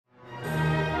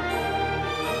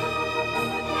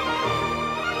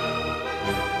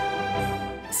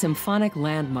Symphonic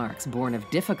landmarks born of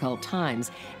difficult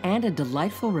times and a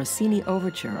delightful Rossini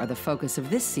overture are the focus of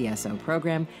this CSO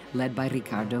program led by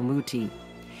Riccardo Muti.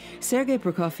 Sergei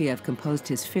Prokofiev composed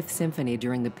his Fifth Symphony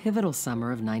during the pivotal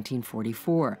summer of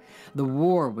 1944. The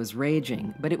war was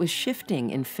raging, but it was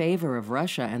shifting in favor of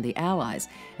Russia and the Allies,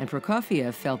 and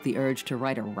Prokofiev felt the urge to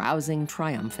write a rousing,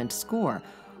 triumphant score,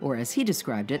 or as he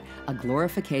described it, a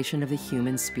glorification of the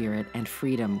human spirit and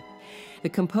freedom. The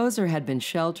composer had been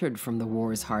sheltered from the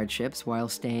war's hardships while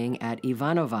staying at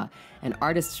Ivanova, an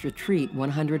artist's retreat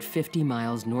 150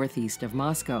 miles northeast of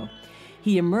Moscow.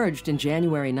 He emerged in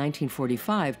January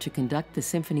 1945 to conduct the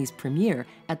symphony's premiere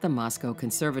at the Moscow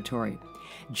Conservatory.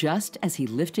 Just as he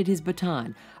lifted his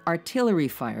baton, artillery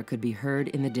fire could be heard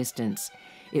in the distance.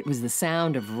 It was the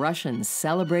sound of Russians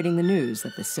celebrating the news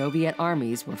that the Soviet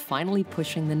armies were finally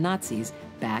pushing the Nazis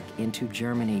back into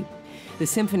Germany. The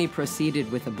symphony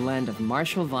proceeded with a blend of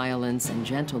martial violence and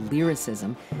gentle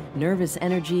lyricism, nervous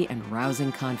energy, and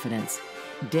rousing confidence.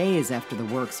 Days after the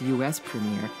work's U.S.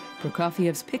 premiere,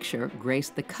 Prokofiev's picture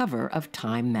graced the cover of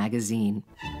Time magazine.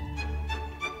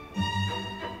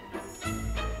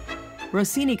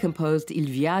 Rossini composed Il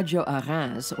Viaggio a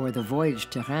Reims, or The Voyage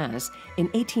to Reims, in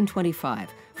 1825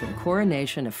 for the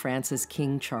coronation of France's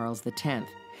King Charles X.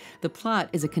 The plot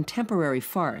is a contemporary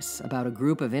farce about a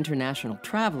group of international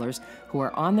travelers who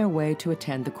are on their way to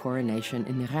attend the coronation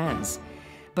in Reims.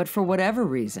 But for whatever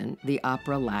reason, the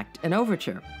opera lacked an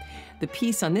overture. The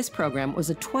piece on this program was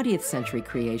a 20th century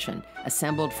creation,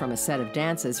 assembled from a set of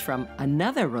dances from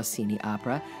another Rossini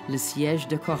opera, Le Siège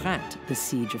de Corinthe, The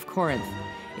Siege of Corinth.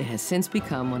 It has since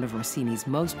become one of Rossini's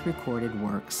most recorded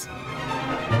works.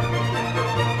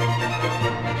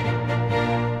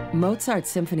 Mozart's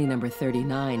Symphony No.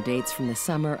 39 dates from the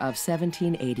summer of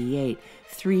 1788,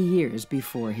 3 years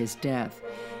before his death.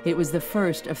 It was the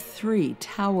first of 3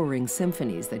 towering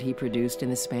symphonies that he produced in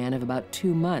the span of about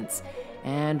 2 months.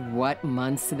 And what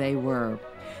months they were.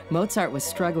 Mozart was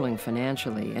struggling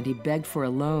financially, and he begged for a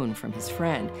loan from his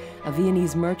friend, a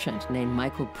Viennese merchant named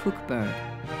Michael Puchberg.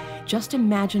 "Just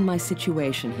imagine my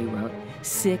situation," he wrote.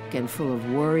 "Sick and full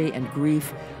of worry and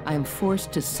grief, I am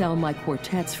forced to sell my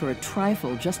quartets for a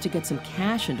trifle just to get some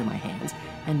cash into my hands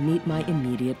and meet my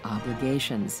immediate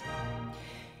obligations."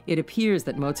 It appears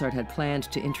that Mozart had planned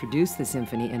to introduce the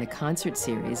symphony in a concert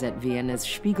series at Vienna's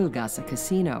Spiegelgasse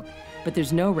casino, but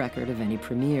there's no record of any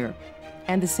premiere.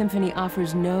 And the symphony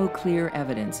offers no clear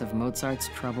evidence of Mozart's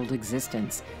troubled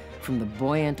existence, from the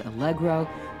buoyant allegro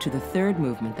to the third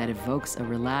movement that evokes a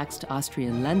relaxed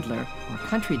Austrian Ländler, or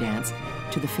country dance,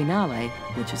 to the finale,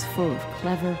 which is full of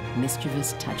clever,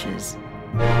 mischievous touches.